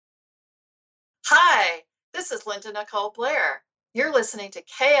This is Linda Nicole Blair. You're listening to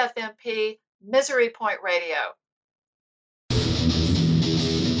KFMP Misery Point Radio.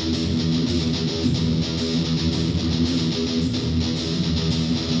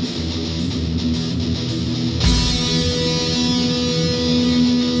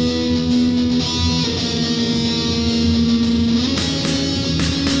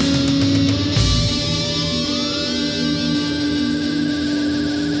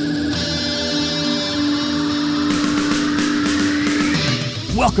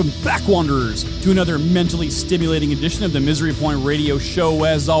 Welcome back, Wanderers, to another mentally stimulating edition of the Misery Point Radio Show.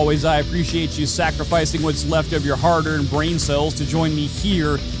 As always, I appreciate you sacrificing what's left of your hard-earned brain cells to join me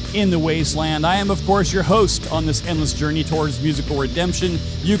here in the wasteland. I am, of course, your host on this endless journey towards musical redemption.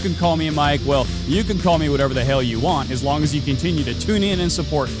 You can call me Mike. Well, you can call me whatever the hell you want, as long as you continue to tune in and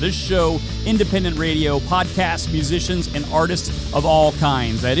support this show, independent radio, podcasts, musicians, and artists of all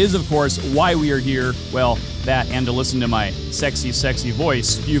kinds. That is, of course, why we are here. Well, that and to listen to my sexy, sexy voice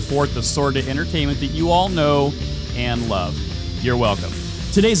spew forth the sordid entertainment that you all know and love. You're welcome.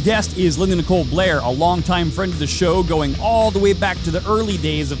 Today's guest is Linda Nicole Blair, a longtime friend of the show, going all the way back to the early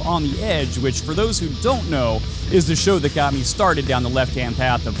days of On the Edge, which, for those who don't know, is the show that got me started down the left-hand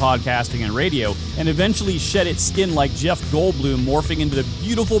path of podcasting and radio, and eventually shed its skin like Jeff Goldblum, morphing into the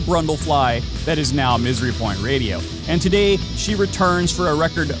beautiful Brundlefly that is now Misery Point Radio. And today, she returns for a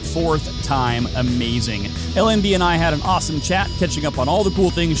record fourth time. Amazing. LNB and I had an awesome chat, catching up on all the cool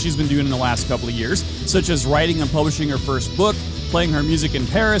things she's been doing in the last couple of years, such as writing and publishing her first book, playing her music in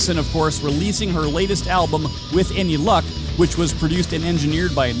Paris, and of course releasing her latest album, With Any Luck, which was produced and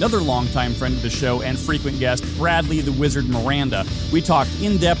engineered by another longtime friend of the show and frequent guest, Bradley the Wizard Miranda. We talked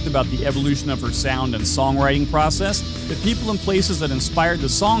in depth about the evolution of her sound and songwriting process, the people and places that inspired the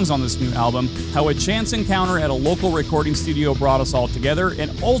songs on this new album, how a chance encounter at a local recording studio brought us all together,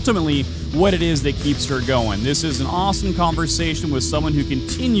 and ultimately what it is that keeps her going. This is an awesome conversation with someone who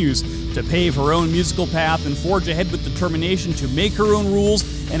continues to pave her own musical path and forge ahead with determination to make her own rules,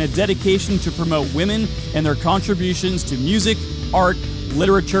 and a dedication to promote women and their contributions to music, art,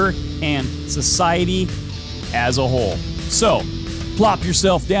 literature, and society as a whole. So, plop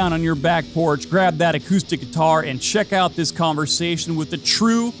yourself down on your back porch, grab that acoustic guitar, and check out this conversation with the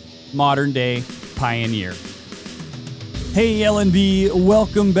true modern-day pioneer. Hey, LNB,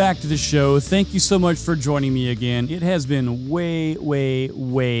 welcome back to the show. Thank you so much for joining me again. It has been way, way,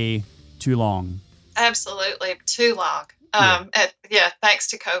 way too long. Absolutely, too long. Thanks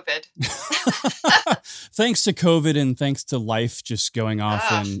to COVID. Thanks to COVID and thanks to life just going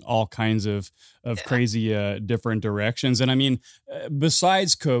off in all kinds of crazy different directions. And I mean,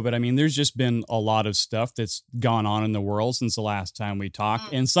 besides COVID, I mean, there's just been a lot of stuff that's gone on in the world since the last time we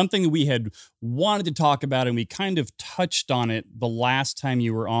talked. And something that we had wanted to talk about, and we kind of touched on it the last time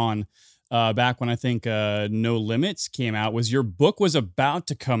you were on, back when I think No Limits came out, was your book was about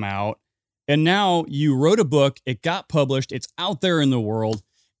to come out. And now you wrote a book, it got published, it's out there in the world.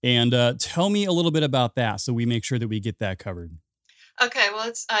 And tell me a little bit about that so we make sure that we get that covered. Okay, well,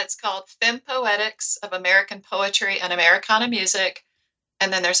 it's called Fempoetics of American Poetry and Americana Music.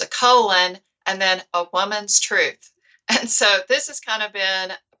 And then there's a colon, and then A Woman's Truth. And so this has kind of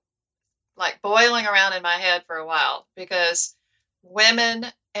been like boiling around in my head for a while, because women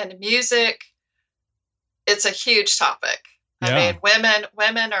and music, it's a huge topic. Yeah. I mean,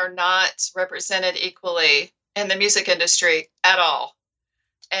 women are not represented equally in the music industry at all.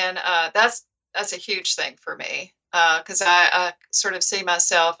 And that's a huge thing for me, because I sort of see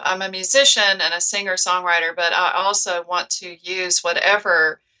myself, I'm a musician and a singer-songwriter, but I also want to use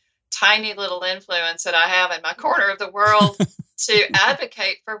whatever tiny little influence that I have in my corner of the world to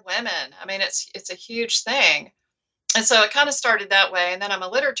advocate for women. I mean, it's a huge thing. And so it kind of started that way. And then I'm a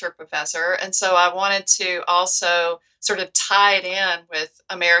literature professor. And so I wanted to also sort of tie it in with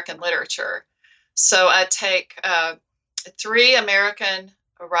American literature. So I take 3 American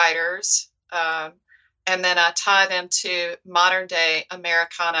writers, and then I tie them to modern day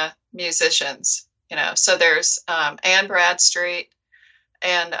Americana musicians. You know, so there's Anne Bradstreet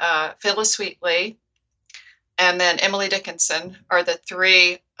and Phyllis Wheatley, and then Emily Dickinson are the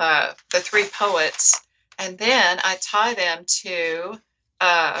three poets. And then I tie them to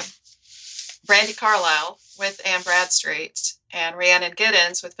Brandi Carlile with Anne Bradstreet, and Rhiannon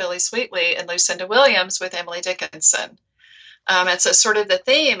Giddens with Phyllis Wheatley, and Lucinda Williams with Emily Dickinson. And so sort of the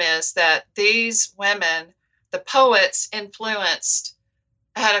theme is that these women, the poets,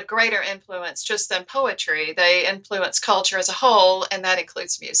 had a greater influence just than poetry. They influence culture as a whole, and that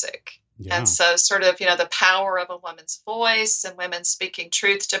includes music. Yeah. And so sort of, the power of a woman's voice and women speaking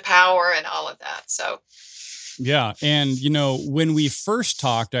truth to power and all of that. So yeah. And, when we first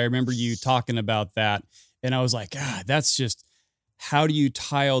talked, I remember you talking about that And I was like, God, that's just, how do you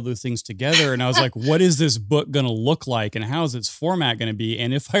tie all those things together? And I was like, what is this book going to look like? And how is its format going to be?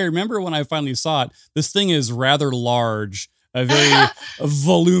 And if I remember when I finally saw it, this thing is rather large, a very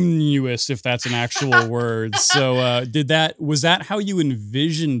voluminous, if that's an actual word. So was that how you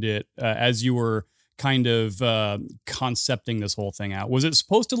envisioned it as you were kind of concepting this whole thing out? Was it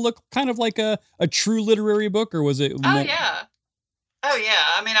supposed to look kind of like a true literary book, or was it? Oh, yeah. Oh, yeah.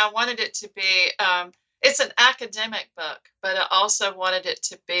 I mean, I wanted it to be, it's an academic book, but I also wanted it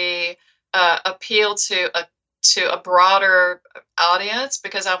to be appeal to a broader audience,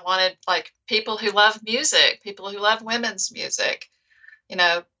 because I wanted like people who love music, people who love women's music, you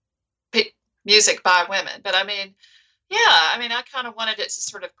know, music by women. But I mean, yeah, I mean, I kind of wanted it to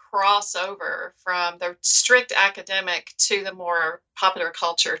sort of cross over from the strict academic to the more popular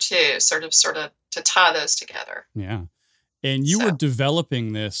culture too, sort of to tie those together. Yeah. And you were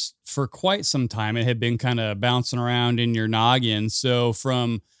developing this for quite some time. It had been kind of bouncing around in your noggin. So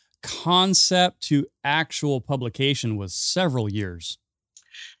from concept to actual publication was several years.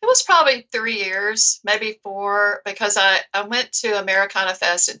 It was probably 3 years, maybe 4, because I went to Americana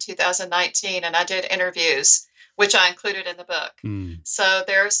Fest in 2019 and I did interviews, which I included in the book. So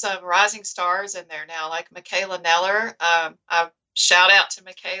there's some rising stars in there now, like Michaela Neller. I shout out to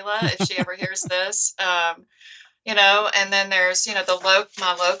Michaela if she ever hears this. And then there's,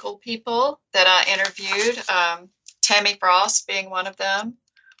 my local people that I interviewed, Tammy Frost being one of them.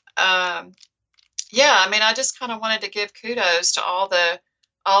 I mean, I just kind of wanted to give kudos to all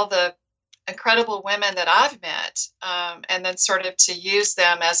the incredible women that I've met, and then sort of to use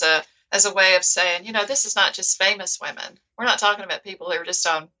them as a way of saying, this is not just famous women. We're not talking about people who are just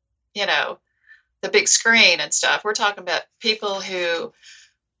on, the big screen and stuff. We're talking about people who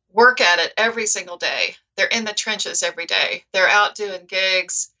work at it every single day. They're in the trenches every day. They're out doing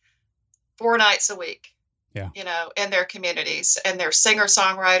gigs 4 nights a week, in their communities, and they're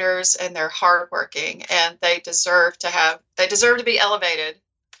singer-songwriters, and they're hardworking, and they deserve to be elevated.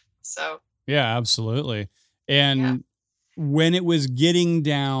 So. Yeah, absolutely. And when it was getting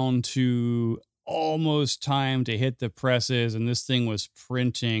down to almost time to hit the presses and this thing was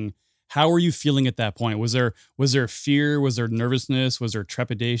printing, how were you feeling at that point? Was there fear? Was there nervousness? Was there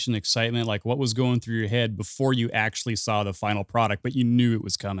trepidation, excitement? Like, what was going through your head before you actually saw the final product, but you knew it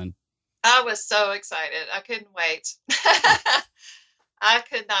was coming? I was so excited. I couldn't wait. I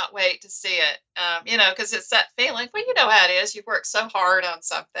could not wait to see it, because it's that feeling. Well, you know how it is. You work so hard on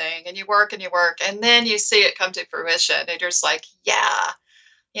something, and you work, and then you see it come to fruition, and you're just like, yeah.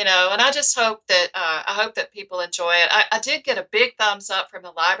 And I just hope that people enjoy it. I did get a big thumbs up from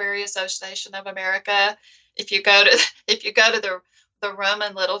the Library Association of America. If you go to the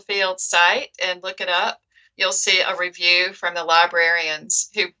Roman Littlefield site and look it up, you'll see a review from the librarians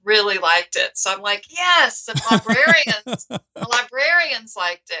who really liked it. So I'm like, yes, the librarians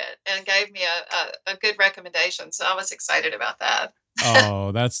liked it and gave me a good recommendation. So I was excited about that.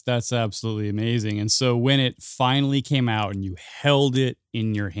 Oh, that's absolutely amazing. And so when it finally came out and you held it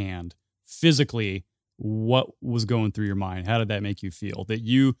in your hand physically, what was going through your mind? How did that make you feel that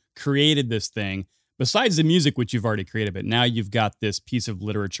you created this thing besides the music, which you've already created, but now you've got this piece of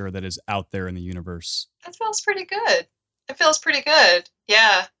literature that is out there in the universe? It feels pretty good.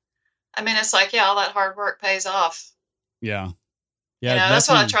 Yeah. I mean, it's like, all that hard work pays off. Yeah. Yeah. That's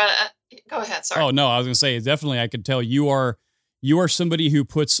what I try to, go ahead. Sorry. Oh, no, I was going to say, definitely, I could tell you are somebody who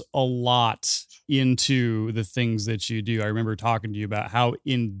puts a lot into the things that you do. I remember talking to you about how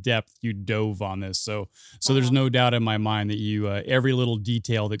in depth you dove on this. So there's no doubt in my mind that you, every little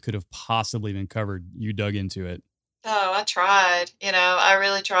detail that could have possibly been covered, you dug into it. Oh, I tried, I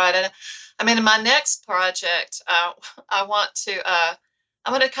really tried. And I mean, in my next project, I want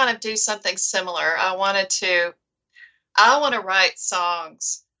to kind of do something similar. I want to write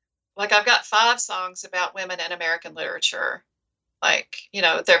songs. Like, I've got 5 songs about women in American literature. Like,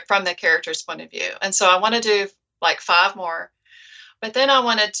 they're from the character's point of view. And so I want to do like 5 more. But then I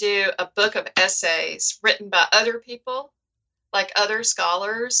want to do a book of essays written by other people, like other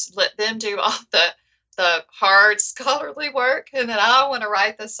scholars. Let them do all the hard scholarly work. And then I want to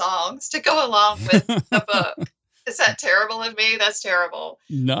write the songs to go along with the book. Is that terrible of me? That's terrible.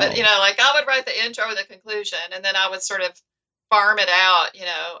 No. But, like, I would write the intro or the conclusion, and then I would sort of farm it out,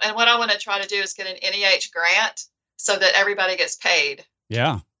 And what I want to try to do is get an NEH grant, so that everybody gets paid.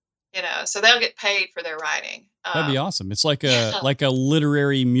 Yeah. So they'll get paid for their writing. That'd be awesome. It's like a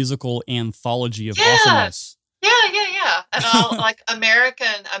literary musical anthology of awesomeness. Yeah. And all like American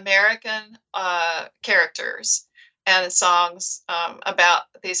characters and songs about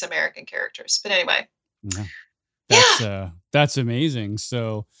these American characters. But anyway. Yeah. That's amazing.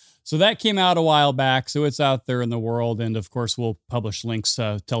 So that came out a while back. So it's out there in the world. And of course, we'll publish links,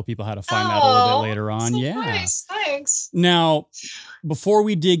 tell people how to find that a little bit later on. So Yeah. nice. Thanks. Now, before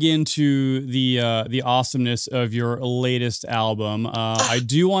we dig into the awesomeness of your latest album, I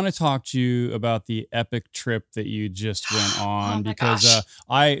do want to talk to you about the epic trip that you just went on, because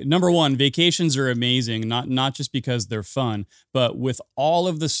number one, vacations are amazing, not just because they're fun, but with all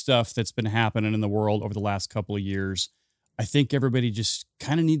of the stuff that's been happening in the world over the last couple of years, I think everybody just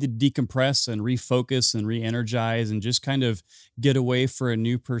kind of need to decompress and refocus and re-energize and just kind of get away for a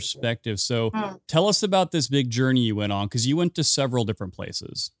new perspective. So tell us about this big journey you went on, because you went to several different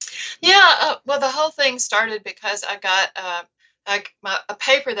places. Yeah. Well, the whole thing started because I got a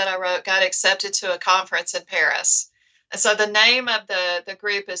paper that I wrote got accepted to a conference in Paris. And so the name of the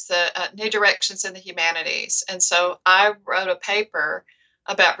group is the New Directions in the Humanities. And so I wrote a paper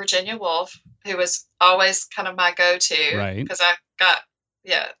about Virginia Woolf, who was always kind of my go-to, right? Because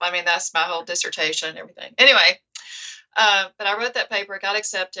that's my whole dissertation and everything. Anyway, but I wrote that paper, got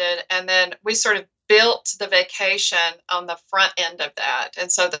accepted, and then we sort of built the vacation on the front end of that.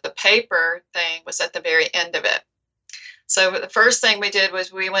 And so the paper thing was at the very end of it. So the first thing we did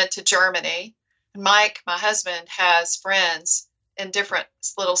was we went to Germany. Mike, my husband, has friends in different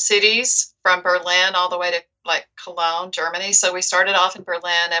little cities from Berlin all the way to like Cologne, Germany. So we started off in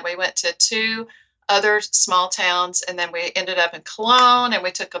Berlin and we went to 2 other small towns, and then we ended up in Cologne, and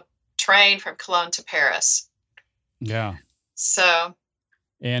we took a train from Cologne to Paris. Yeah. So.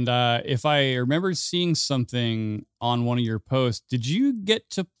 And if I remember seeing something on one of your posts, did you get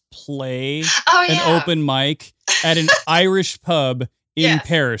to play an open mic at an Irish pub in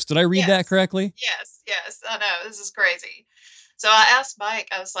Paris? Did I read that correctly? Yes. I know. This is crazy. So I asked Mike,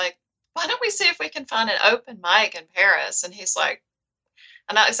 I was like, why don't we see if we can find an open mic in Paris? And he's like,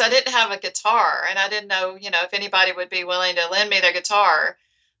 so I didn't have a guitar, and I didn't know, if anybody would be willing to lend me their guitar.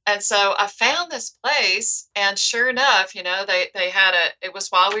 And so I found this place, and sure enough, they had it was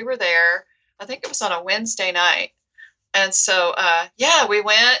while we were there. I think it was on a Wednesday night. And so, we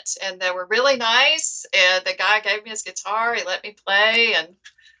went, and they were really nice. And the guy gave me his guitar. He let me play. And,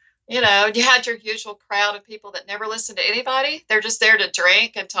 you had your usual crowd of people that never listen to anybody. They're just there to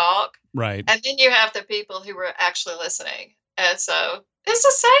drink and talk. Right. And then you have the people who were actually listening. And so it's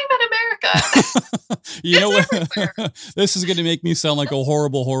the same in America. You know what? This is going to make me sound like a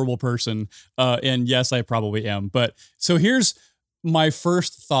horrible, horrible person. And yes, I probably am. But so here's my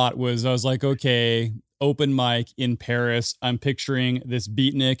first thought was, I was like, okay, open mic in Paris. I'm picturing this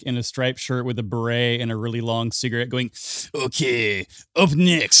beatnik in a striped shirt with a beret and a really long cigarette going, okay, up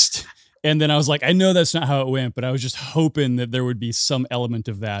next. And then I was like, I know that's not how it went, but I was just hoping that there would be some element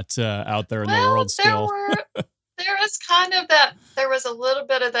of that out there in the world still. There was kind of that, there was a little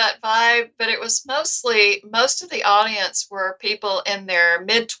bit of that vibe, but it was most of the audience were people in their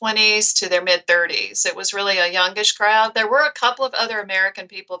mid-20s to their mid-30s. It was really a youngish crowd. There were a couple of other American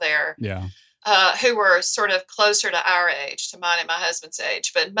people there. Yeah. Who were sort of closer to our age, to mine and my husband's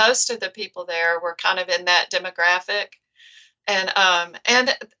age. But most of the people there were kind of in that demographic. And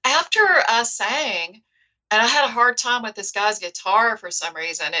after I sang, and I had a hard time with this guy's guitar for some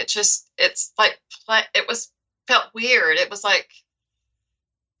reason. Felt weird. It was like,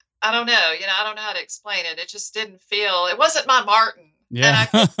 I don't know, I don't know how to explain it. It just didn't feel, it wasn't my Martin. Yeah. And I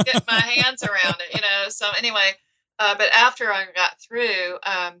couldn't get my hands around it, So anyway, but after I got through,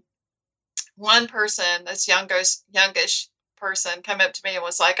 one person, this youngish person, came up to me and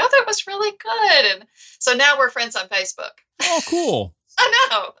was like, "Oh, that was really good." And so now we're friends on Facebook. Oh, cool. I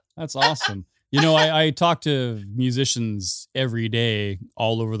know. That's awesome. I talk to musicians every day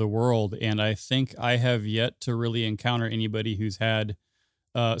all over the world, and I think I have yet to really encounter anybody who's had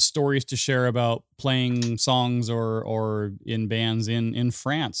stories to share about playing songs or in bands in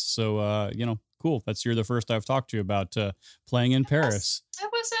France. So, cool. You're the first I've talked to about playing in Paris.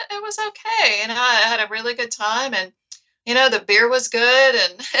 It was okay. And I had a really good time, and, the beer was good,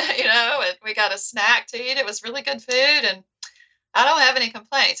 and, and we got a snack to eat. It was really good food, and I don't have any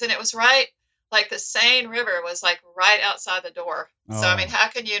complaints. And it was right, like the Seine River was like right outside the door. Oh. So, I mean, how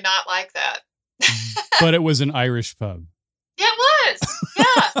can you not like that? But it was an Irish pub. Yeah, it was.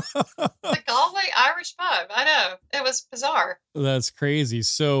 Yeah. The Galway Irish pub. I know. It was bizarre. That's crazy.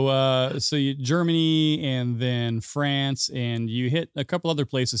 So you Germany and then France, and you hit a couple other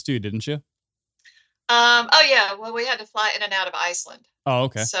places too, didn't you? Oh yeah. Well, we had to fly in and out of Iceland. Oh,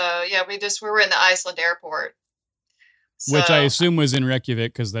 okay. So yeah, we were in the Iceland airport. Which I assume was in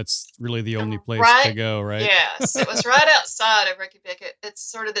Reykjavik, because that's really the only place to go, right? Yes, it was right outside of Reykjavik. It's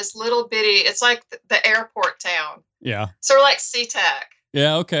sort of this little bitty, it's like the airport town. Yeah. Sort of like SeaTac.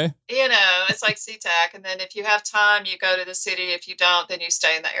 Yeah, okay. It's like SeaTac. And then if you have time, you go to the city. If you don't, then you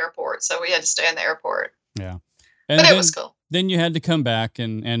stay in the airport. So we had to stay in the airport. Yeah. But And it was cool. then you had to come back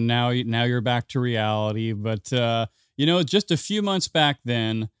and now you're back to reality. But just a few months back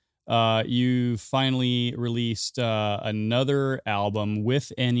then, you finally released another album,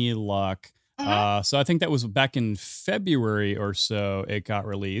 With Any Luck. Mm-hmm. So I think that was back in February or so it got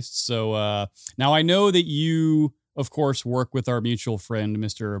released. So now I know that you, of course, work with our mutual friend,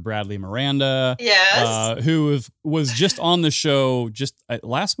 Mr. Bradley Miranda, Yes. who was just on the show just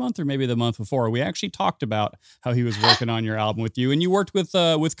last month or maybe the month before. We actually talked about how he was working on your album with you, and you worked with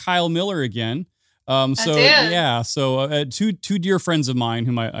Kyle Miller again. I So did. yeah, so two dear friends of mine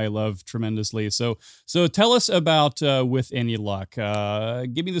whom I love tremendously. So tell us about With Any Luck.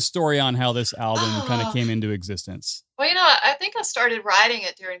 Give me the story on how this album kind of Oh, came into existence. well, I think I started writing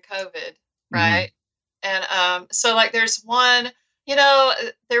it during COVID, Mm-hmm. right? And so like there's one,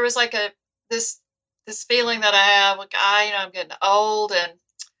 there was like this this feeling that I have, like I'm getting old and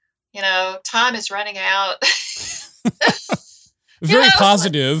time is running out. Very It was like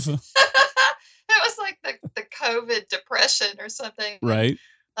positive, it was like the COVID depression or something. And right?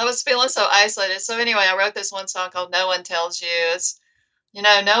 I was feeling so isolated. So anyway, I wrote this one song called No One Tells You. It's,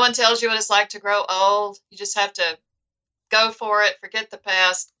 no one tells you what it's like to grow old. You just have to go for it, forget the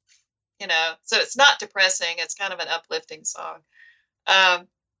past, So it's not depressing. It's kind of an uplifting song. Um,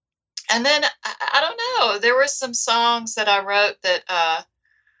 and then I don't know. There were some songs that I wrote that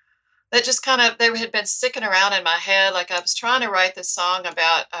just kind of they had been sticking around in my head. Like I was trying to write this song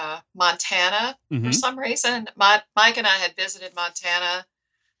about Montana for Mm-hmm. some reason. Mike and I had visited Montana,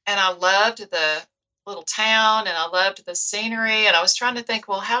 and I loved the little town, and I loved the scenery. And I was trying to think,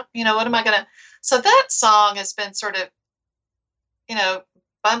 well, how what am I gonna? So that song has been sort of you know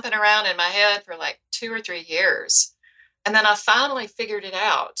bumping around in my head for like 2 or 3 years, and then I finally figured it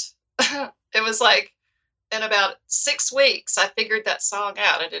out. It was like in about 6 weeks, I figured that song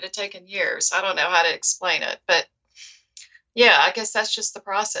out, and it had taken years. I don't know how to explain it, but yeah, I guess that's just the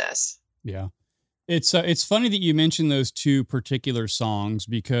process. Yeah. It's funny that you mentioned those two particular songs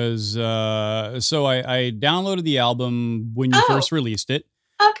because so I downloaded the album when you Oh, first released it,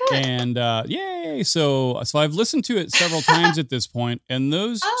 oh, good. and yay! So I've listened to it several times at this point, and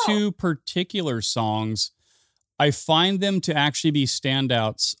those Oh, two particular songs, I find them to actually be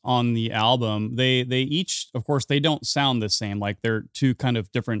standouts on the album. They each, of course, they don't sound the same. Like they're two kind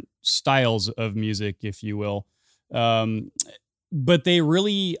of different styles of music, if you will. Um, but they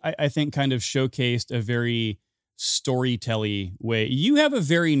really, I think, kind of showcased a very storytelling way. You have a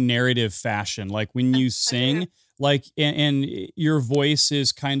very narrative fashion, like when you I do. sing, like, and your voice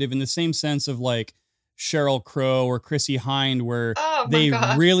is kind of in the same sense of like Sheryl Crow or Chrissy Hind, where Oh my they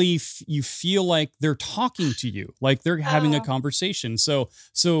gosh. really you feel like they're talking to you, like they're having a Oh, conversation. So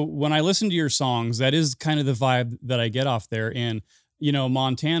when I listen to your songs, that is kind of the vibe that I get off there. And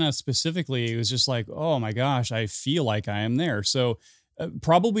Montana specifically, it was just like, oh my gosh, I feel like I am there. So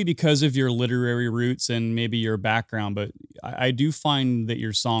probably because of your literary roots and maybe your background, but I do find that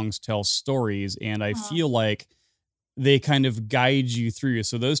your songs tell stories, and I mhm. feel like they kind of guide you through.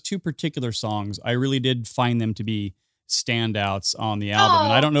 So those two particular songs, I really did find them to be standouts on the album.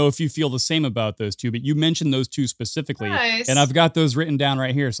 And I Oh, don't know if you feel the same about those two, but you mentioned those two specifically, and nice. I've got those written down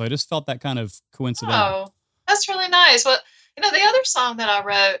right here. So I just felt that kind of coincidental. Oh, that's really nice. Well, the other song that I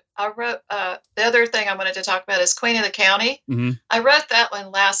wrote, the other thing I wanted to talk about is Queen of the County. Hmm. I wrote that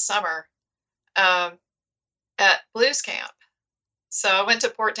one last summer um, at blues camp. So I went to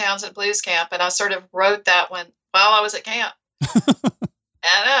Port Townsend Blues Camp, and I sort of wrote that one while I was at camp.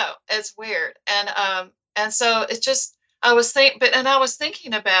 I know it's weird, and so it's just I was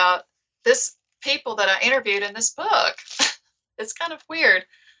thinking about this people that I interviewed in this book. It's kind of weird,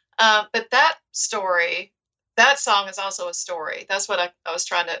 but that song is also a story. That's what I was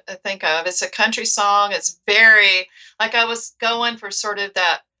trying to think of. It's a country song. It's very like I was going for sort of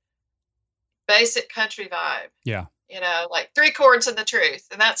that basic country vibe, Yeah. like three chords and the truth.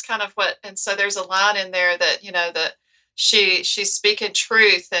 And that's kind of and so there's a line in there that, that she's speaking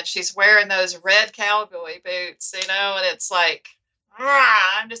truth, and she's wearing those red cowboy boots, and it's like,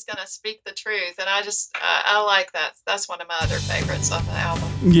 "Rah, I'm just going to speak the truth." And I like that. That's one of my other favorites on the album.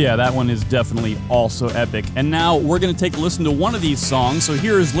 Yeah, that one is definitely also epic. And now we're going to take a listen to one of these songs. So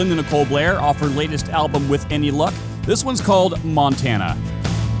here is Linda Nicole Blair off her latest album, With Any Luck. This one's called Montana.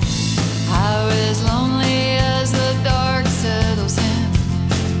 I was lonely as the dark settles in.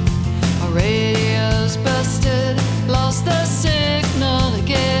 My radio's busted, lost the signal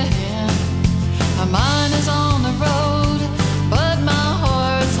again. My mind is on the road, but my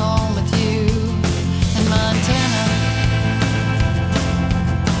heart's home with you in Montana.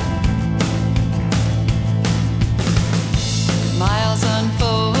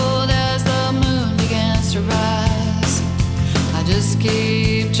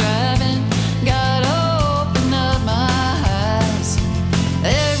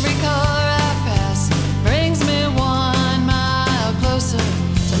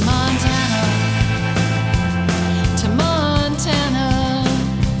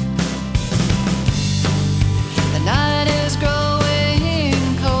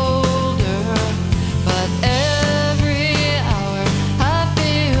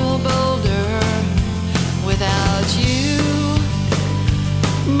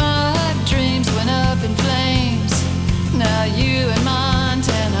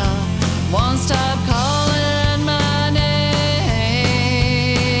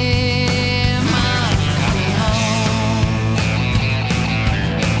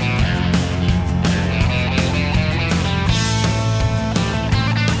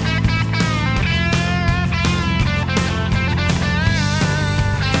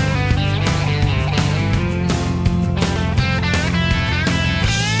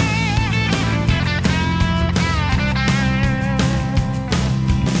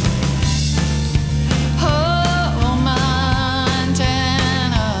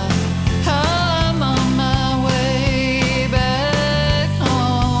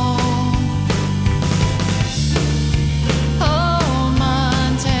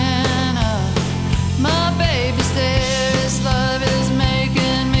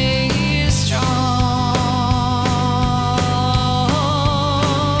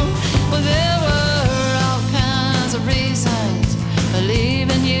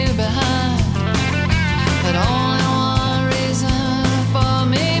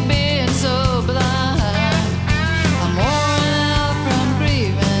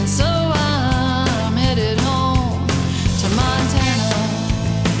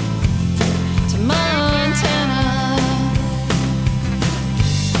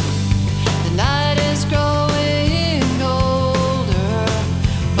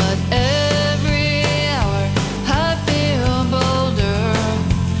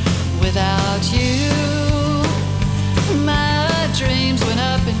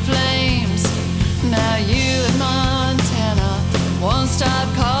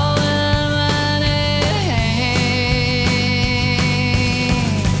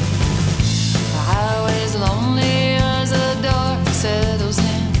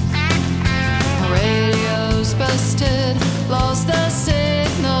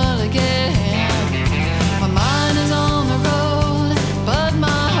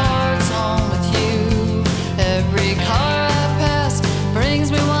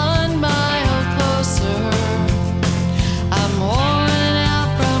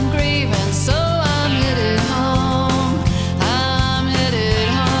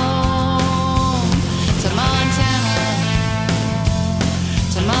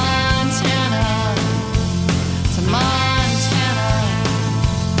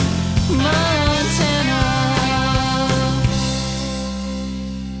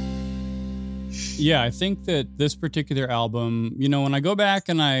 Yeah, I think that this particular album, when I go back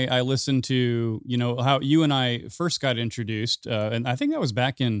and I listen to, how you and I first got introduced, and I think that was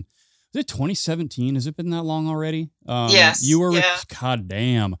back in, was it 2017? Has it been that long already? You Yes. were, Yeah. God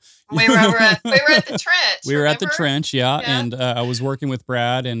damn. We were at the trench. We were at the remember? trench, yeah. Yeah. And I was working with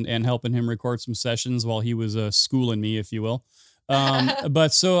Brad and helping him record some sessions while he was schooling me, if you will.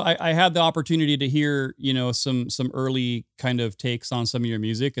 But so I had the opportunity to hear, some early kind of takes on some of your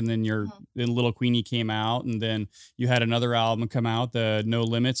music, and then then Little Queenie came out, and then you had another album come out, the No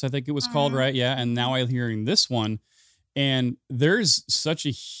Limits, I think it was called, right? Yeah. And now I'm hearing this one, and there's such a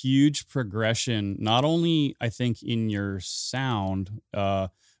huge progression, not only I think in your sound,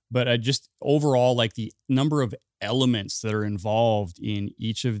 but just overall, like the number of elements that are involved in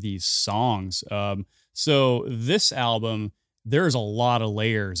each of these songs. So this album, there's a lot of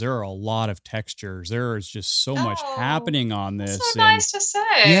layers. There are a lot of textures. There is just so much happening on this. That's so nice to say.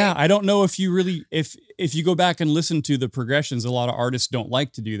 Yeah, I don't know if you really, if you go back and listen to the progressions, a lot of artists don't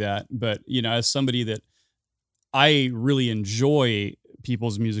like to do that. But, as somebody that I really enjoy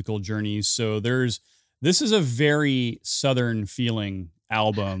people's musical journeys. So this is a very Southern feeling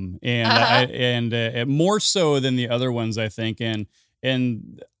album, and more so than the other ones, I think. And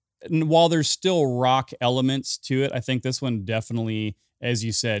while there's still rock elements to it, I think this one definitely, as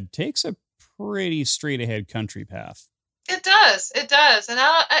you said, takes a pretty straight ahead country path. It does. And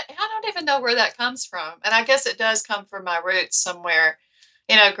I don't even know where that comes from. And I guess it does come from my roots somewhere,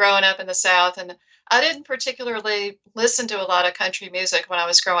 growing up in the South. And I didn't particularly listen to a lot of country music when I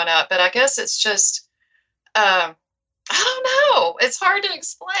was growing up, but I guess it's just, I don't know. It's hard to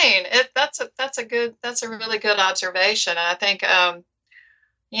explain. That's a really good observation. And I think,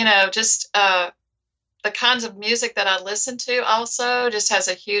 just the kinds of music that I listen to also just has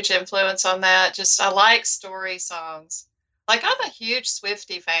a huge influence on that. Just, I like story songs. Like, I'm a huge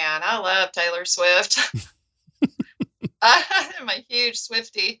Swiftie fan. I love Taylor Swift. I'm a huge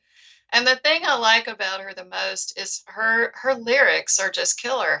Swiftie. And the thing I like about her the most is her lyrics are just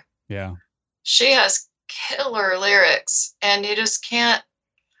killer. Yeah. She has killer lyrics, and you just can't,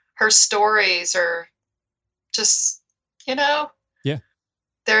 her stories are just, Yeah.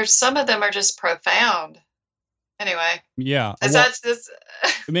 There's some of them are just profound. Anyway. Yeah. That's this.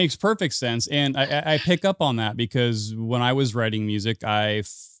 It makes perfect sense. And I pick up on that because when I was writing music, I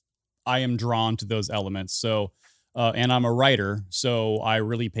am drawn to those elements. So, and I'm a writer, so I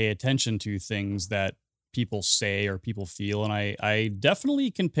really pay attention to things that people say or people feel. And I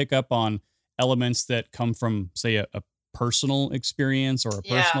definitely can pick up on elements that come from, say, a personal experience or a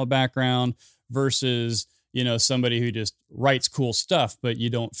personal background versus, somebody who just writes cool stuff, but you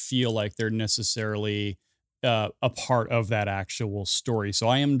don't feel like they're necessarily a part of that actual story. So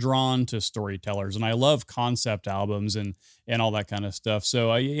I am drawn to storytellers, and I love concept albums and all that kind of stuff.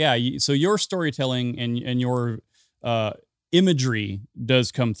 So so your storytelling and your imagery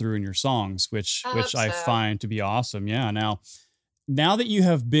does come through in your songs, which I find to be awesome. Yeah. Now that you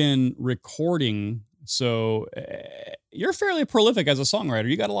have been recording, so you're fairly prolific as a songwriter.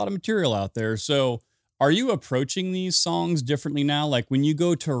 You got a lot of material out there. So are you approaching these songs differently now? Like when you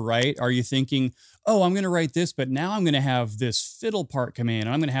go to write, are you thinking, oh, I'm going to write this, but now I'm going to have this fiddle part come in and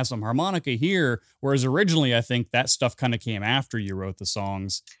I'm going to have some harmonica here. Whereas originally, I think that stuff kind of came after you wrote the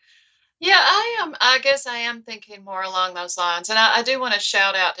songs. Yeah, I guess I am thinking more along those lines. And I do want to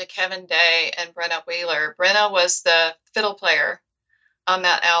shout out to Kevin Day and Brenna Wheeler. Brenna was the fiddle player on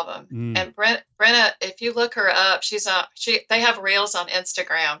that album. And Brenna, if you look her up, they have reels on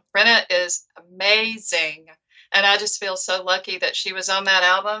Instagram. Brenna is amazing. And I just feel so lucky that she was on that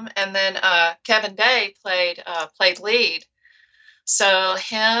album. And then Kevin Day played lead. So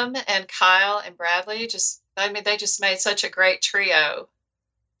him and Kyle and Bradley they just made such a great trio.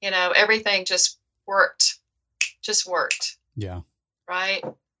 Everything just worked. Yeah. Right.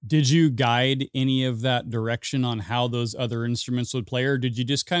 Did you guide any of that direction on how those other instruments would play, or did you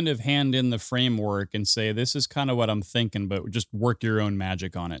just kind of hand in the framework and say, this is kind of what I'm thinking, but just work your own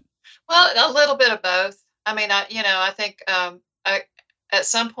magic on it? Well, a little bit of both. I mean, I think at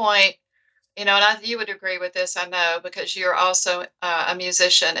some point, and you would agree with this, I know, because you're also a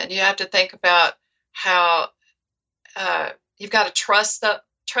musician, and you have to think about how you've got to trust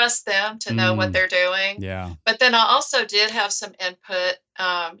them to know what they're doing. Yeah. But then I also did have some input.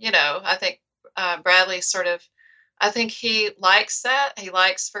 I think Bradley I think he likes that. He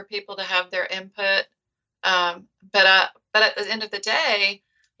likes for people to have their input. But at the end of the day,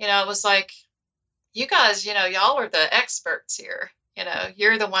 it was like, you guys, y'all are the experts here.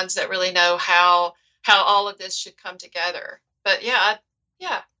 You're the ones that really know how all of this should come together. But a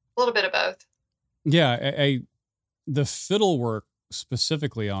little bit of both. Yeah. The fiddle work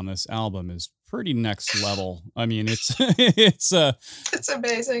specifically on this album is pretty next level. I mean, it's it's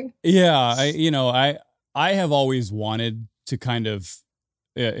amazing. Yeah, I have always wanted to kind of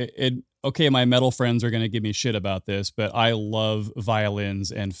okay, my metal friends are going to give me shit about this, but I love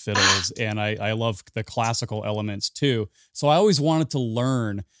violins and fiddles, and I love the classical elements too. So I always wanted to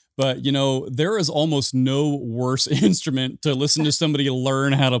learn, but there is almost no worse instrument to listen to somebody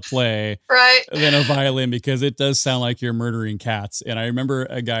learn how to play right than a violin, because it does sound like you're murdering cats. And I remember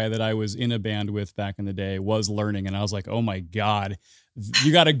a guy that I was in a band with back in the day was learning, and I was like, oh my God,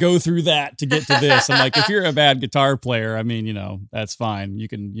 you got to go through that to get to this. I'm like, if you're a bad guitar player, I mean, that's fine. You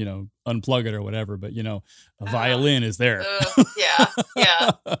can, unplug it or whatever, but a violin is there. Yeah.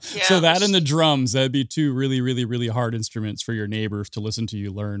 So that and the drums, that'd be two really, really, really hard instruments for your neighbors to listen to you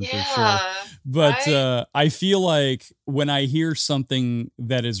learn for sure. But right? I feel like when I hear something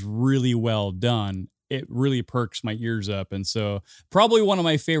that is really well done, it really perks my ears up. And so probably one of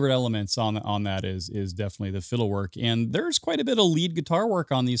my favorite elements on that is definitely the fiddle work. And there's quite a bit of lead guitar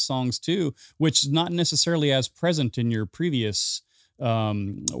work on these songs too, which is not necessarily as present in your previous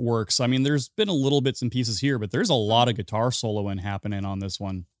works. I mean, there's been a little bits and pieces here, but there's a lot of guitar soloing happening on this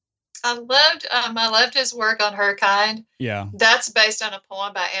one. I loved his work on Her Kind. Yeah. That's based on a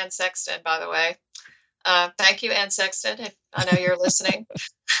poem by Anne Sexton, by the way. Thank you, Anne Sexton, if I know you're listening.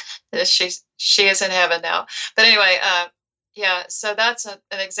 She is in heaven now. But anyway, yeah, so that's an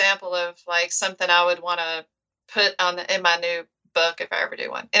example of like something I would want to put in my new book if I ever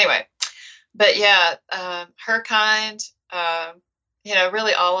do one. Anyway, but yeah, Her Kind,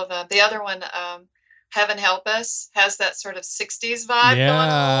 really all of them. The other one, Heaven Help Us, has that sort of 60s vibe going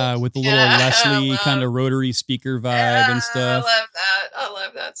on. With the little Leslie kind of rotary speaker vibe and stuff. I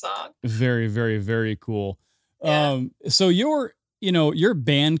love that song. Very, very, very cool. Yeah. So your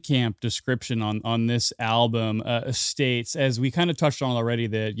Bandcamp description on this album states, as we kind of touched on already,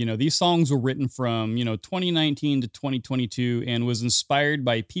 that these songs were written from 2019 to 2022 and was inspired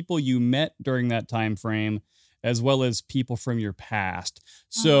by people you met during that time frame, as well as people from your past.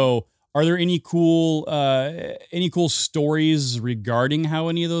 So are there any cool stories regarding how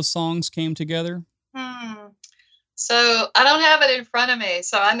any of those songs came together? So I don't have it in front of me.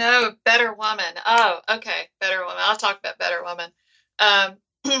 So I know Better Woman. Oh, okay. Better Woman. I'll talk about Better Woman.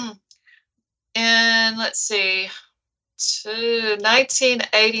 And let's see,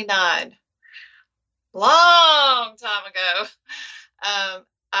 1989, long time ago,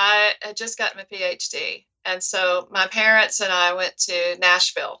 I had just gotten my PhD. And so my parents and I went to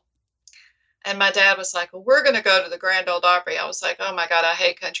Nashville. And my dad was like, well, we're going to go to the Grand Ole Opry. I was like, oh my God, I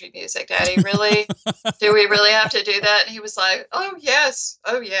hate country music, Daddy. Really? Do we really have to do that? And he was like, oh yes,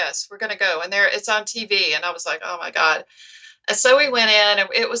 we're going to go. And it's on TV. And I was like, oh my God. And so we went in, and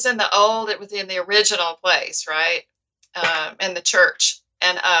it was in the original place, right? In the church.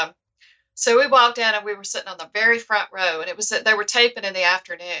 And so we walked in, and we were sitting on the very front row, and they were taping in the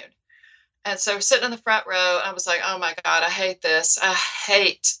afternoon. And so we're sitting in the front row, and I was like, oh my God, I hate this. I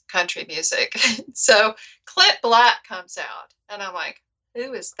hate country music. So Clint Black comes out, and I'm like,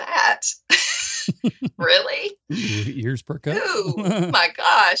 who is that? Really? Ears perk up. Oh my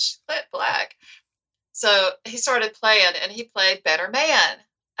gosh, Clint Black. So he started playing, and he played Better Man.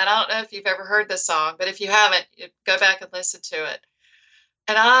 And I don't know if you've ever heard this song, but if you haven't, go back and listen to it.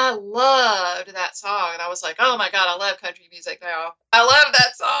 And I loved that song. And I was like, oh my God, I love country music now. I love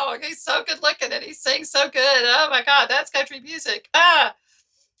that song. He's so good looking, and he sings so good. Oh my God, that's country music.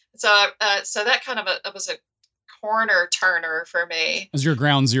 So that kind of was a corner turner for me. It was your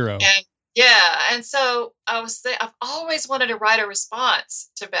ground zero. And yeah. And so I've always wanted to write a response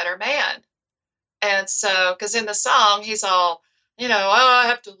to Better Man. And so, because in the song, he's all, oh, I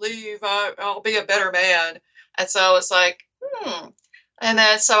have to leave. I'll be a better man. And so I was like, And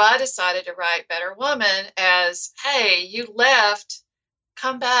then so I decided to write Better Woman as, hey, you left,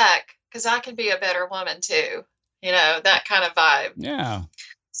 come back, because I can be a better woman too. That kind of vibe. Yeah.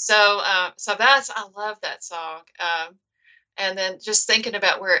 So I love that song. And then just thinking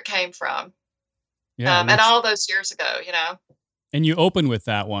about where it came from. Yeah. And all those years ago, And you open with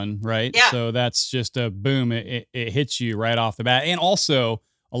that one, right? Yeah. So that's just a boom. It hits you right off the bat. And also,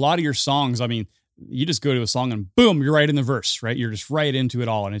 a lot of your songs, I mean, you just go to a song and boom, you're right in the verse, right? You're just right into it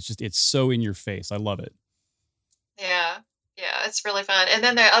all. And it's so in your face. I love it. Yeah. Yeah. It's really fun. And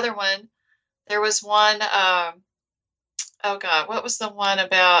then the other one, there was one, oh God, what was the one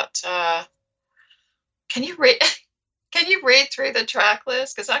about, can you read through the track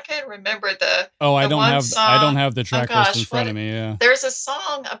list? Because I can't remember the. Oh, I don't have the track list in gosh, front of me. Yeah. There's a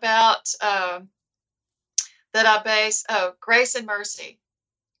song about that I base. Oh, Grace and Mercy.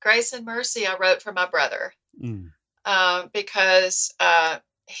 Grace and Mercy. I wrote for my brother because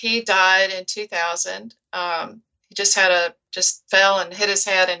he died in 2000. He just fell and hit his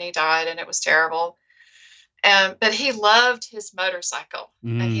head and he died, and it was terrible. But he loved his motorcycle,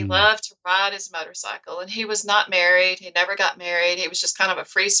 and he Mm. loved to ride his motorcycle, and he was not married. He never got married. He was just kind of a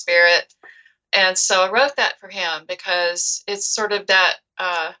free spirit. And so I wrote that for him because it's sort of that,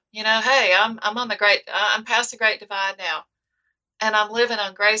 hey, I'm on the I'm past the great divide now, and I'm living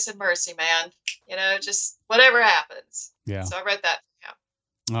on grace and mercy, man. Just whatever happens. Yeah. So I wrote that for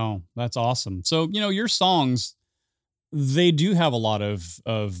him. Oh, that's awesome. So, your songs, they do have a lot of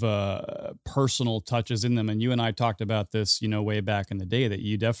personal touches in them. And you and I talked about this, way back in the day, that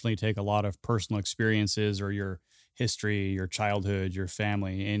you definitely take a lot of personal experiences or your history, your childhood, your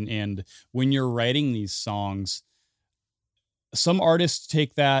family. And when you're writing these songs, some artists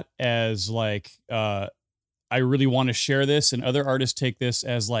take that as like, I really want to share this. And other artists take this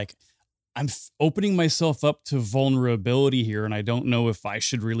as like, I'm opening myself up to vulnerability here, and I don't know if I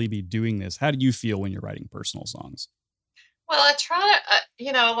should really be doing this. How do you feel when you're writing personal songs? Well, I try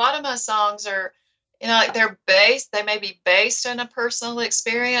a lot of my songs are, like they may be based on a personal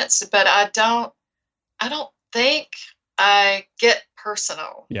experience, but I don't think I get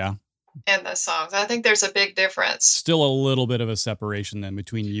personal Yeah. in the songs. I think there's a big difference. Still a little bit of a separation then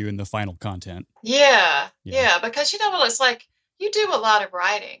between you and the final content. Yeah. Yeah. Yeah. Because it's like you do a lot of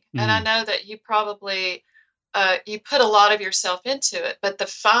writing, and I Mhm. know that you probably you put a lot of yourself into it, but the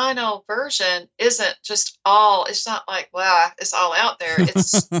final version isn't just all, it's not like, wow, it's all out there.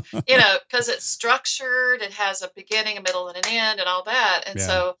 It's, because it's structured, it has a beginning, a middle, and an end, and all that. And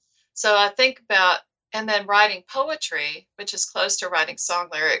Yeah. so I think about, and then writing poetry, which is close to writing song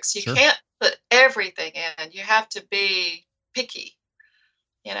lyrics, you Sure. can't put everything in. You have to be picky,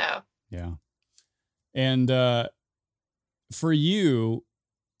 you know. Yeah. And for you,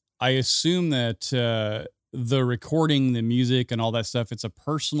 I assume that the recording, the music, and all that stuff, it's a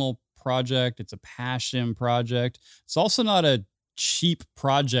personal project. It's a passion project. It's also not a cheap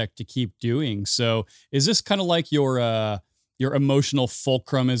project to keep doing. So is this kind of like your emotional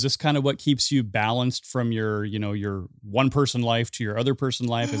fulcrum? Is this kind of what keeps you balanced from your one person life to your other person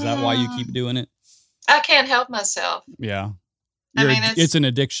life? Is that why you keep doing it? I can't help myself. Yeah. I mean, It's an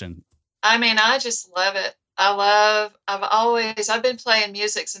addiction. I just love it. I've been playing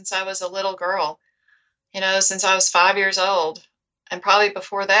music since I was a little girl, since I was 5 years old, and probably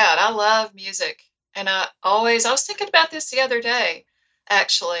before that. I love music. And I was thinking about this the other day,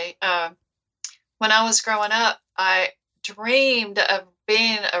 actually. When I was growing up, I dreamed of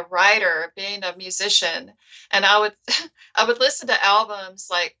being a writer, being a musician, and I would I would listen to albums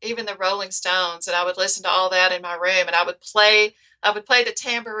like even the Rolling Stones, and I would listen to all that in my room, and I would play the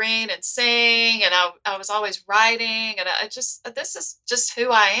tambourine and sing, and I was always writing, and this is just who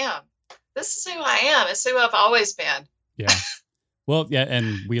I am. This is who I am. It's who I've always been. Yeah. Well, yeah,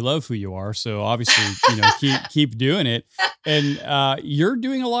 and we love who you are, so obviously, keep doing it. And you're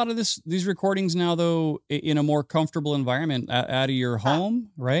doing a lot of these recordings now, though, in a more comfortable environment out of your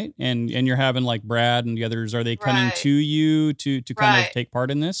home, right? And you're having like Brad and the others. Are they coming to Right, you to kind of right, take part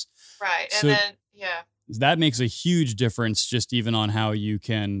in this? right. And So then yeah. that makes a huge difference, just even on how you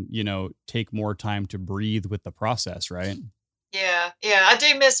can, take more time to breathe with the process, right? Yeah, yeah, I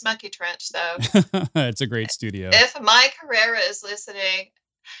do miss Monkey Trench though. It's a great studio. If Mike Herrera is listening,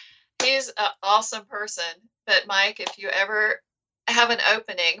 he's an awesome person. But Mike, if you ever have an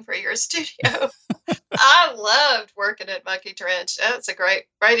opening for your studio, I loved working at Monkey Trench. That's a great,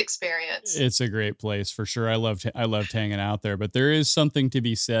 great experience. It's a great place for sure. I loved hanging out there, but there is something to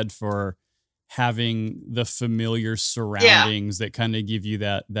be said for having the familiar Yeah, surroundings that kind of give you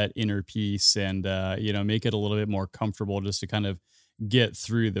that inner peace and make it a little bit more comfortable just to kind of get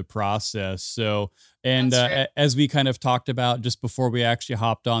through the process. So, and that's true. as we kind of talked about just before we actually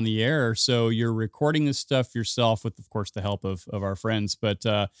hopped on the air, so you're recording this stuff yourself with, of course, the help of our friends, but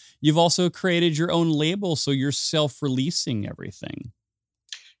you've also created your own label, so you're self-releasing everything.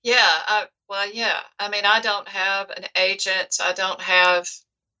 Yeah, well, yeah. I mean, I don't have an agent. I don't have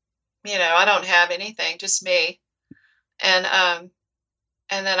anything, just me. And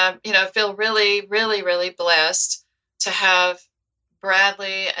then I feel really, really, really blessed to have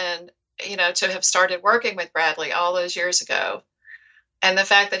Bradley and, to have started working with Bradley all those years ago. And the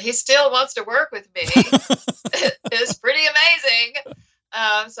fact that he still wants to work with me is pretty amazing.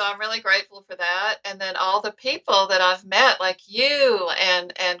 So I'm really grateful for that. And then all the people that I've met, like you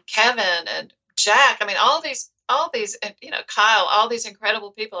and Kevin and Jack. I mean, all these, and, Kyle, all these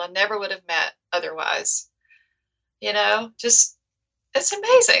incredible people I never would have met otherwise. Just it's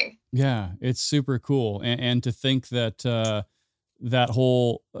amazing. Yeah, it's super cool. And to think that that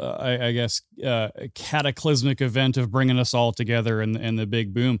whole, I guess, cataclysmic event of bringing us all together and the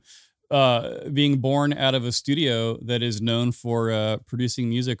big boom, being born out of a studio that is known for producing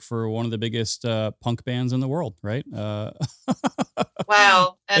music for one of the biggest punk bands in the world, right?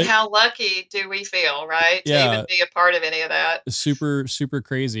 Wow. And how lucky do we feel, right? To even Yeah, be a part of any of that. super, super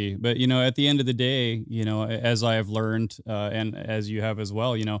crazy. But, you know, at the end of the day, you know, as I have learned, and as you have as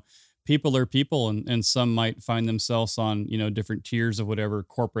well, you know, people are people, and some might find themselves on, you know, different tiers of whatever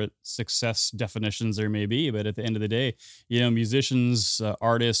corporate success definitions there may be. But at the end of the day, you know, musicians,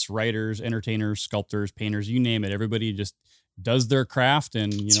 artists, writers, entertainers, sculptors, painters, you name it, everybody just does their craft.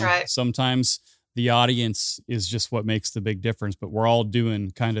 And, you That's know, right. sometimes the audience is just what makes the big difference, but we're all doing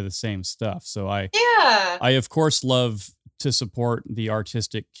kind of the same stuff. So Yeah. I of course love to support the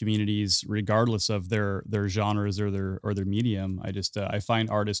artistic communities regardless of their genres or their medium. I just I find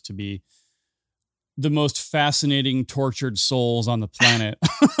artists to be the most fascinating tortured souls on the planet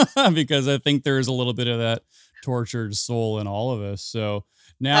because I think there's a little bit of that tortured soul in all of us. So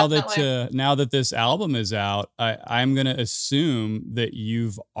Definitely. now that this album is out, I'm gonna assume that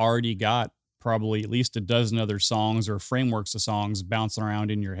you've already got probably at least a dozen other songs or frameworks of songs bouncing around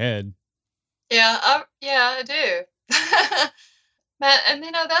in your head. Yeah. Yeah, I do. But, and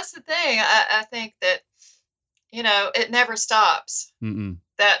you know, that's the thing. I think that, you know, it never stops. Mm-mm.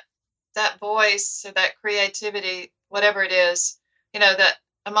 That that voice or that creativity, whatever it is, you know, that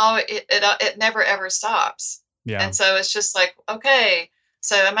I'm always it never ever stops. Yeah. And so it's just like, okay,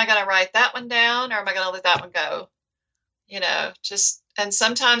 so am I going to write that one down or am I going to let that one go? You know, just, and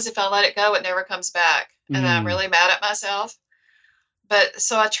sometimes if I let it go, it never comes back, and I'm Mm. really mad at myself. But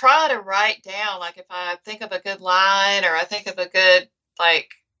so I try to write down, like if I think of a good line or I think of a good, like,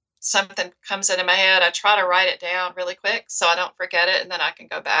 something comes into my head, I try to write it down really quick so I don't forget it and then I can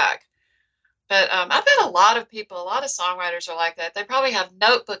go back. But I bet a lot of people, a lot of songwriters are like that. They probably have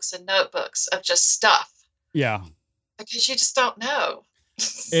notebooks and notebooks of just stuff Yeah. because you just don't know.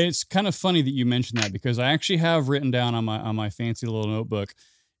 It's kind of funny that you mentioned that because I actually have written down on my fancy little notebook.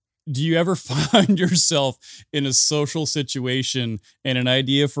 Do you ever find yourself in a social situation and an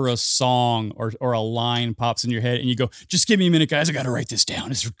idea for a song or a line pops in your head and you go, just give me a minute, guys. I got to write this down.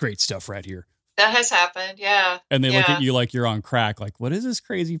 This is great stuff right here. That has happened. Yeah. And they look at Yeah. you like you're on crack. Like, what is this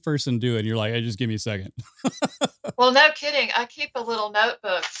crazy person doing? You're like, hey, just give me a second. Well, no kidding. I keep a little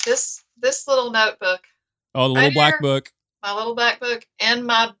notebook. This little notebook Oh, the little right black here, book. my little black book in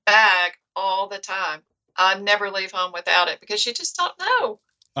my bag all the time. I never leave home without it because you just don't know.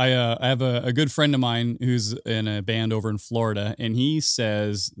 I have a good friend of mine who's in a band over in Florida, and he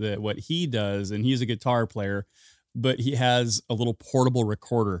says that what he does, and he's a guitar player, but he has a little portable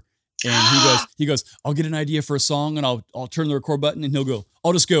recorder. And he goes, I'll get an idea for a song and I'll turn the record button and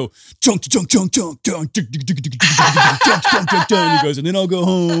I'll just go chunk chunk chunk chunk chunk chunk. And he goes, and then I'll go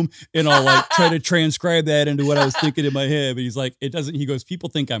home and I'll like try to transcribe that into what I was thinking in my head. But he's like, it doesn't, he goes, people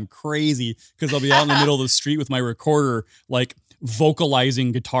think I'm crazy because I'll be out in the middle of the street with my recorder, like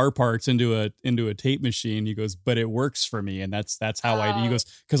vocalizing guitar parts into a tape machine. He goes, but it works for me. And that's how I do. He goes,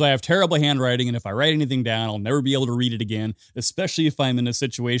 because I have terrible handwriting. And if I write anything down, I'll never be able to read it again, especially if I'm in a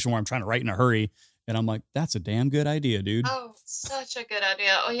situation where I'm trying to write in a hurry. And I'm like, that's a damn good idea, dude. Oh, such a good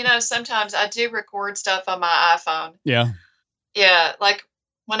idea. Well, you know, sometimes I do record stuff on my iPhone. Yeah. Yeah, like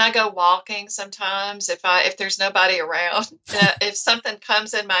when I go walking sometimes, if there's nobody around, if something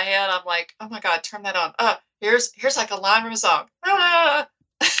comes in my head, I'm like, "Oh my God, turn that on. Here's like a line from a song." Ah.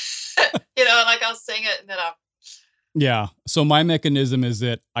 You know, like I'll sing it and then I'll Yeah. So my mechanism is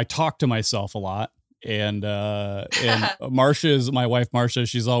that I talk to myself a lot. And Marsha's my wife, Marsha,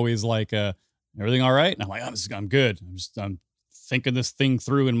 she's always like, everything all right? And I'm like, I'm good. I'm thinking this thing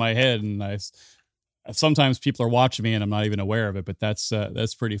through in my head. And sometimes people are watching me and I'm not even aware of it, but that's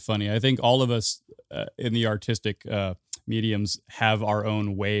pretty funny. I think all of us in the artistic mediums have our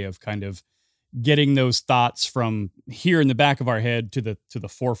own way of kind of getting those thoughts from here in the back of our head to the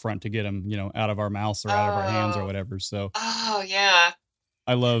forefront to get them, you know, out of our mouths or out of our hands or whatever. So oh yeah.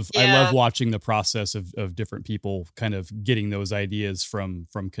 I love Yeah. watching the process of different people kind of getting those ideas from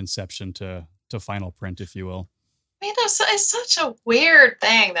conception to final print, if you will. I mean, it's such a weird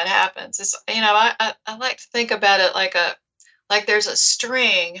thing that happens. It's, you know, I like to think about it like there's a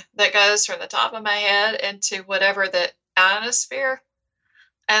string that goes from the top of my head into whatever the ionosphere,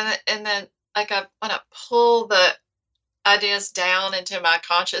 and then like I want to pull the ideas down into my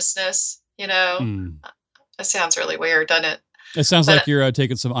consciousness. You know, Mm. that sounds really weird, doesn't it? It sounds But like you're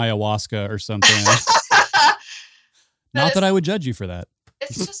taking some ayahuasca or something. but Not that I would judge you for that.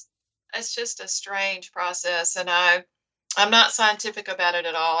 it's just it's just a strange process, and I'm not scientific about it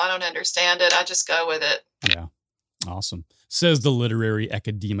at all. I don't understand it. I just go with it. Yeah. Awesome. Says the literary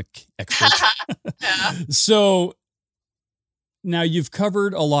academic expert. Yeah. So now you've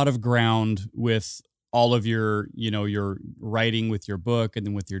covered a lot of ground with all of your, your writing with your book and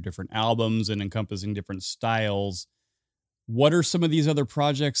then with your different albums and encompassing different styles. What are some of these other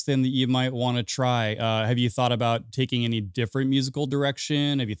projects then that you might want to try? Have you thought about taking any different musical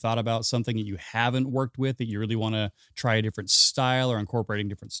direction? Have you thought about something that you haven't worked with that you really want to try a different style or incorporating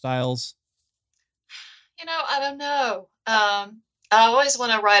different styles? I don't know. I always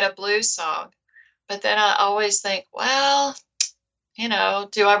want to write a blues song, but then I always think, well,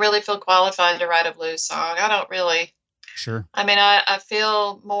 do I really feel qualified to write a blues song? I don't really. Sure. I mean, I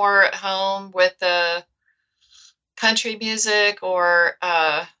feel more at home with the country music or,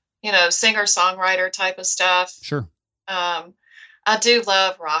 singer-songwriter type of stuff. Sure. I do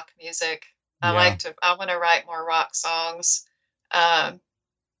love rock music. Yeah. I want to write more rock songs.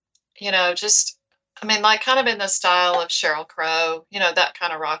 Like kind of in the style of Sheryl Crow, that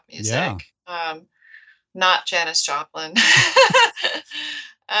kind of rock music. Yeah. Not Janis Joplin.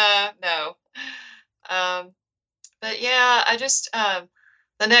 No. But yeah,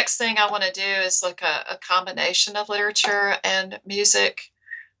 the next thing I want to do is like a combination of literature and music,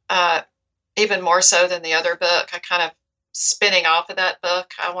 even more so than the other book. I kind of spinning off of that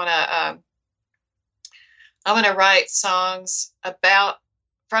book. I want to write songs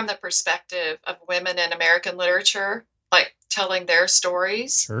from the perspective of women in American literature, like telling their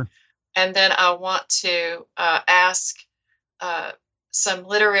stories. Sure. And then I want to ask some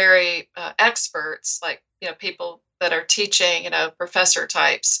literary experts, like, people that are teaching, professor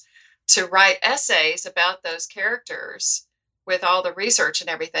types, to write essays about those characters with all the research and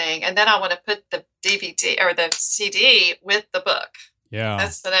everything. And then I want to put the DVD or the CD with the book. Yeah.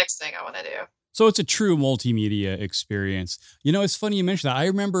 That's the next thing I want to do. So it's a true multimedia experience. It's funny you mentioned that. I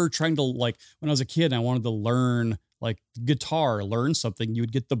remember trying to, like, when I was a kid and I wanted to learn like guitar, learn something, you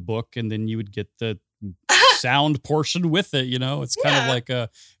would get the book and then you would get the sound portion with it. It's kind of like and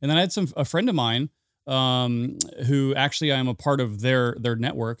then I had a friend of mine who actually I'm a part of their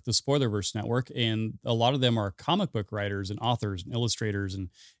network, the Spoilerverse network. And a lot of them are comic book writers and authors and illustrators. And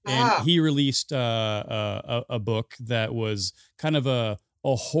he released a book that was kind of a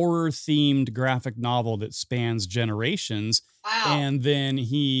horror themed graphic novel that spans generations. Wow. And then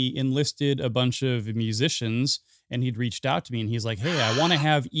he enlisted a bunch of musicians and he'd reached out to me and he's like, hey, I want to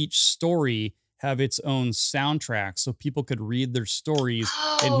have each story have its own soundtrack so people could read their stories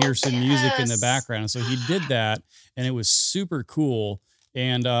and hear some music in the background. And so he did that and it was super cool.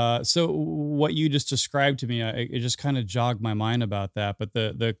 And so what you just described to me, it just kind of jogged my mind about that. But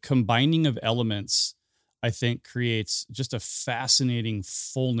the combining of elements, I think, creates just a fascinating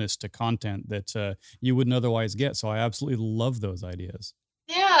fullness to content that you wouldn't otherwise get. So I absolutely love those ideas.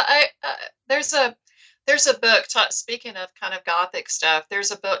 Yeah, there's a book, speaking of kind of gothic stuff,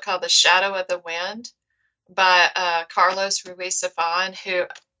 there's a book called The Shadow of the Wind by Carlos Ruiz Zafón, who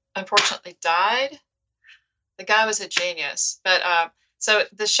unfortunately died. The guy was a genius. But so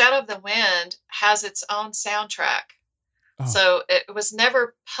The Shadow of the Wind has its own soundtrack. Oh. So it was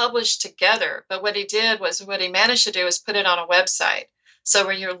never published together. But what he managed to do is put it on a website. So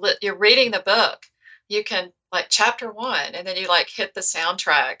when you're reading the book, you can like chapter 1 and then you like hit the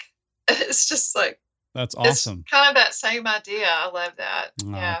soundtrack. It's just like, that's awesome. It's kind of that same idea. I love that.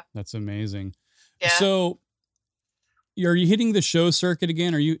 Oh, yeah. That's amazing. Yeah. So are you hitting the show circuit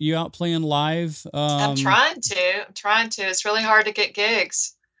again? Are you out playing live? I'm trying to. It's really hard to get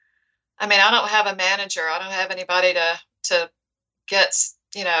gigs. I mean, I don't have a manager. I don't have anybody to get,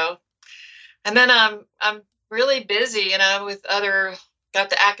 and then I'm really busy, with got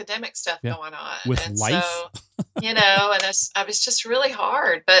the academic stuff going on. With and life. So, and it's just really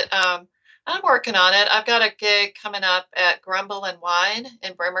hard, but I'm working on it. I've got a gig coming up at Grumble and Wine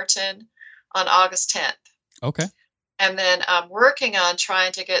in Bremerton on August 10th. Okay. And then I'm working on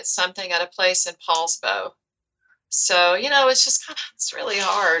trying to get something at a place in Paulsbo. So, it's just it's really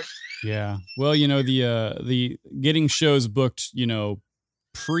hard. Yeah. Well, the getting shows booked,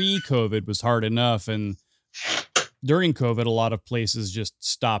 pre-COVID was hard enough. And during COVID, a lot of places just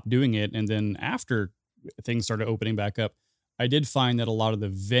stopped doing it. And then after things started opening back up, I did find that a lot of the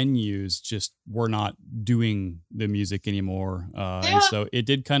venues just were not doing the music anymore. And so it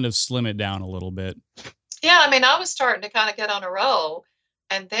did kind of slim it down a little bit. Yeah. I mean, I was starting to kind of get on a roll.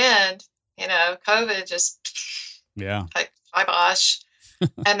 And then, COVID just, like, kibosh.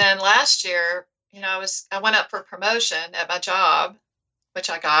 And then last year, I went up for promotion at my job,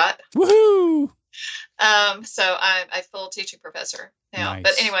 which I got. Woohoo! So I'm a full teaching professor now. Nice.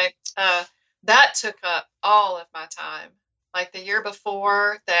 But anyway, that took up all of my time. like the year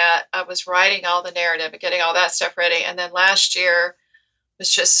before that, I was writing all the narrative and getting all that stuff ready. And then last year was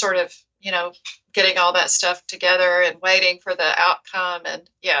just sort of, getting all that stuff together and waiting for the outcome. And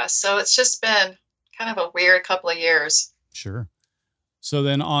yeah, so it's just been kind of a weird couple of years. Sure. So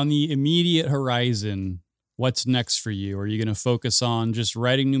then on the immediate horizon, what's next for you? Are you going to focus on just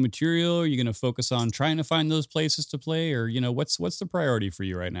writing new material? Are you going to focus on trying to find those places to play? Or, what's the priority for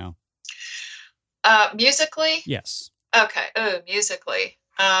you right now? Musically? Yes. Okay. Oh, musically.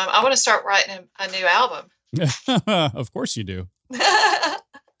 I want to start writing a new album. Of course you do.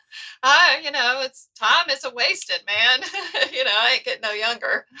 It's time isn't wasted, man. I ain't getting no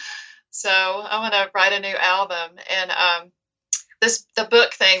younger. So I want to write a new album. And the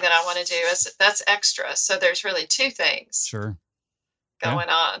book thing that I want to do that's extra. So there's really two things going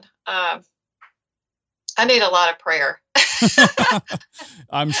on. I need a lot of prayer.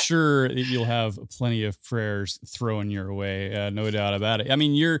 I'm sure you'll have plenty of prayers thrown your way. No doubt about it. I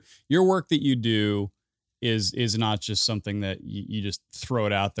mean, your work that you do is not just something that you just throw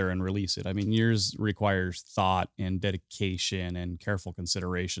it out there and release it. I mean, yours requires thought and dedication and careful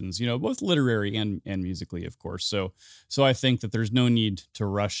considerations, both literary and musically, of course. So I think that there's no need to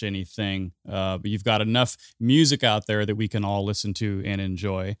rush anything. But you've got enough music out there that we can all listen to and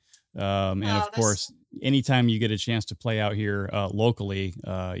enjoy. And of course, anytime you get a chance to play out here locally,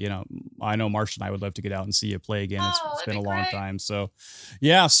 I know Marcia and I would love to get out and see you play again. It's been a long time. So,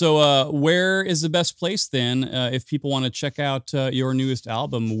 yeah. So where is the best place then if people want to check out your newest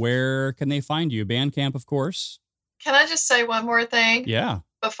album? Where can they find you? Bandcamp, of course. Can I just say one more thing? Yeah.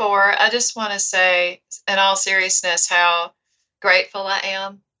 Before, I just want to say, in all seriousness, how grateful I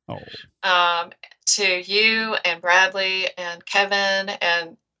am to you and Bradley and Kevin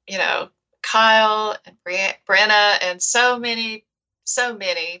and Kyle and Brenna and so many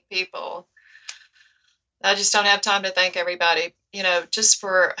people. I just don't have time to thank everybody, just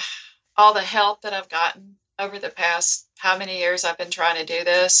for all the help that I've gotten over the past how many years I've been trying to do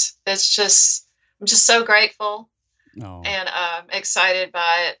this. I'm just so grateful and excited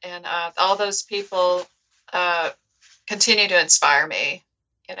by it. And all those people continue to inspire me.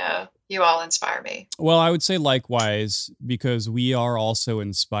 You all inspire me. Well, I would say likewise, because we are also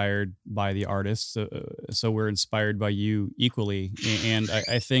inspired by the artists. So we're inspired by you equally. And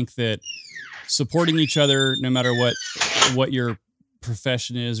I think that supporting each other, no matter what your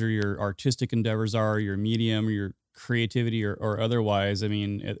profession is or your artistic endeavors are, your medium, or your creativity or otherwise, I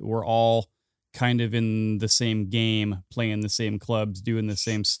mean, we're all kind of in the same game, playing the same clubs, doing the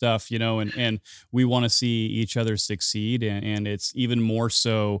same stuff, and we want to see each other succeed. And it's even more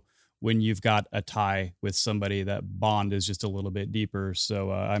so when you've got a tie with somebody, that bond is just a little bit deeper. So,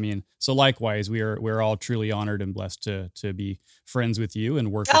 so likewise, we're all truly honored and blessed to be friends with you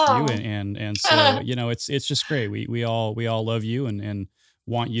and work with you. And so, it's just great. We all love you and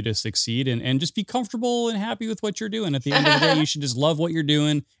want you to succeed and just be comfortable and happy with what you're doing. At the end of the day, you should just love what you're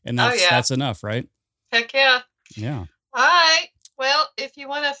doing. And that's enough, right? Heck yeah. Yeah. All right. Well, if you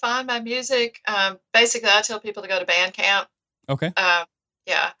want to find my music, basically I tell people to go to Bandcamp. Okay.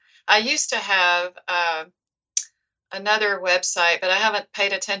 Yeah. I used to have another website, but I haven't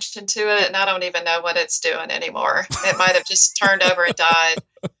paid attention to it, and I don't even know what it's doing anymore. It might have just turned over and died,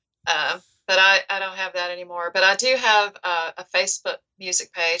 but I don't have that anymore. But I do have a Facebook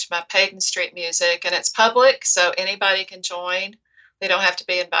music page, my Payton Street Music, and it's public, so anybody can join. They don't have to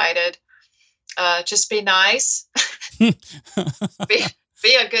be invited. Just be nice. be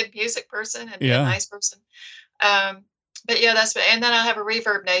a good music person and be a nice person. But yeah, and then I have a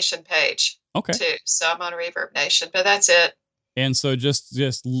Reverb Nation page too. So I'm on Reverb Nation, but that's it. And so just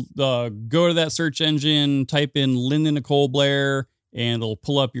go to that search engine, type in Linda Nicole Blair, and it'll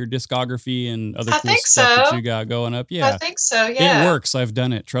pull up your discography and other cool stuff that you got going up. Yeah, I think so. Yeah, it works. I've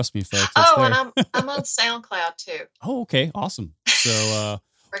done it. Trust me, folks. And I'm on SoundCloud too. Oh, okay, awesome. So,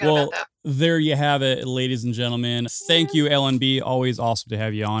 there you have it, ladies and gentlemen. Thank you, LNB. Always awesome to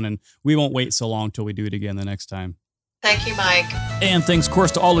have you on, and we won't wait so long till we do it again the next time. Thank you, Mike. And thanks, of course,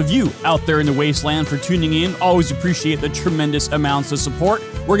 to all of you out there in the wasteland for tuning in. Always appreciate the tremendous amounts of support.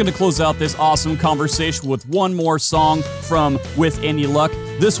 We're going to close out this awesome conversation with one more song from With Any Luck.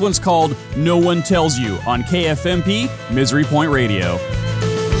 This one's called No One Tells You on KFMP Misery Point Radio.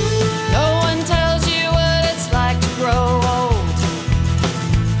 No one tells you what it's like to grow old.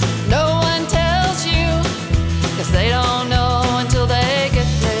 No one tells you, 'cause they don't know until they get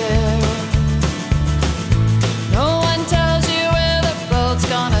there. No one tells you where the road's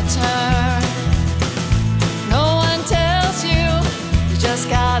gonna turn. No one tells you, you just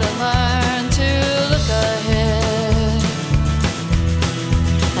gotta learn to look ahead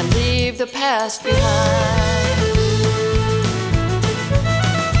and leave the past behind.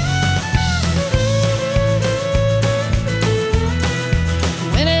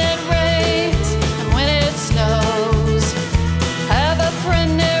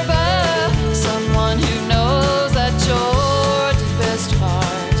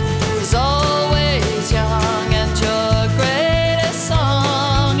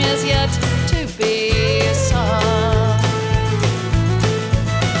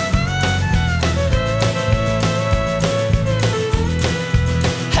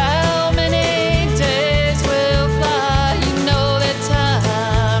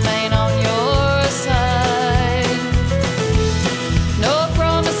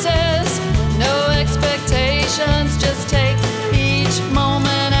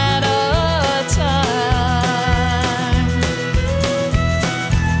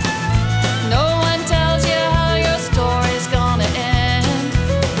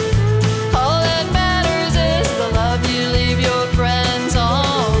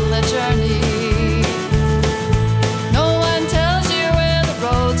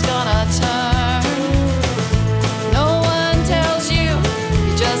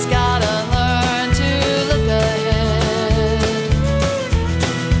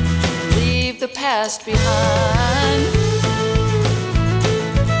 past behind.